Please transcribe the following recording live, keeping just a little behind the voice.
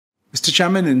Mr.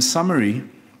 Chairman, in summary,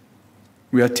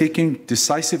 we are taking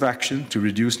decisive action to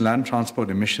reduce land transport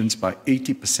emissions by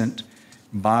 80%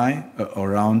 by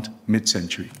around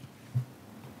mid-century.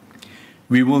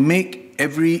 We will make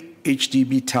every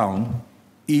HDB town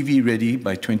EV ready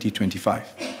by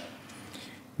 2025.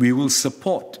 We will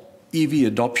support EV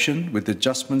adoption with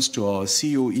adjustments to our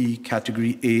COE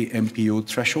Category A MPO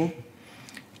threshold,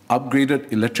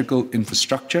 upgraded electrical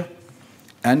infrastructure,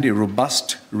 and a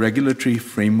robust regulatory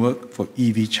framework for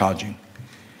EV charging.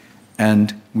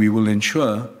 And we will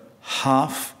ensure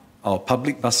half our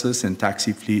public buses and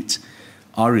taxi fleets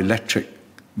are electric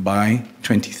by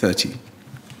 2030.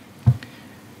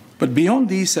 But beyond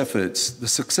these efforts, the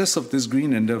success of this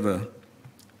green endeavor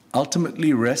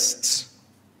ultimately rests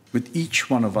with each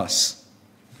one of us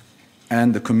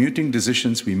and the commuting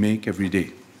decisions we make every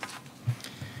day.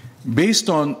 Based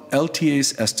on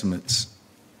LTA's estimates,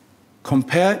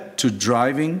 compared to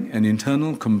driving an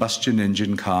internal combustion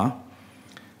engine car,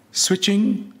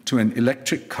 switching to an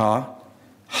electric car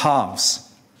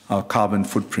halves our carbon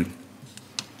footprint.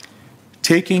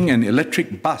 Taking an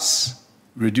electric bus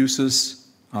reduces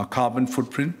our carbon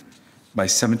footprint by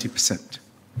 70%.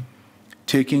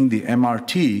 Taking the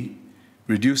MRT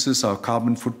reduces our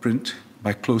carbon footprint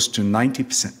by close to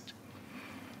 90%.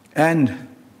 And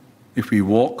if we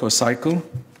walk or cycle,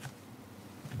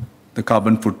 the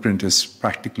carbon footprint is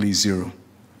practically zero.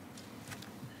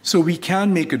 So we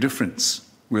can make a difference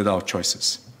with our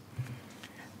choices.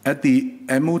 At the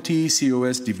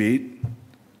MOT-COS debate,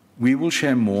 we will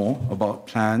share more about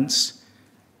plans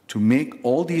to make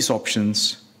all these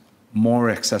options more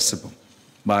accessible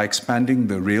by expanding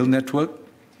the rail network,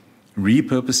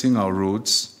 repurposing our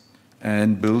roads,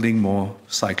 and building more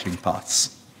cycling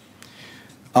paths.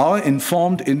 Our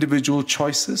informed individual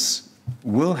choices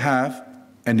will have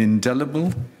an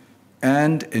indelible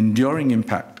and enduring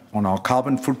impact on our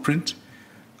carbon footprint,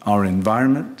 our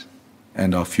environment,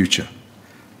 and our future.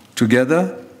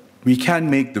 Together, we can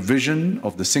make the vision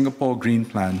of the Singapore Green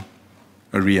Plan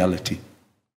a reality.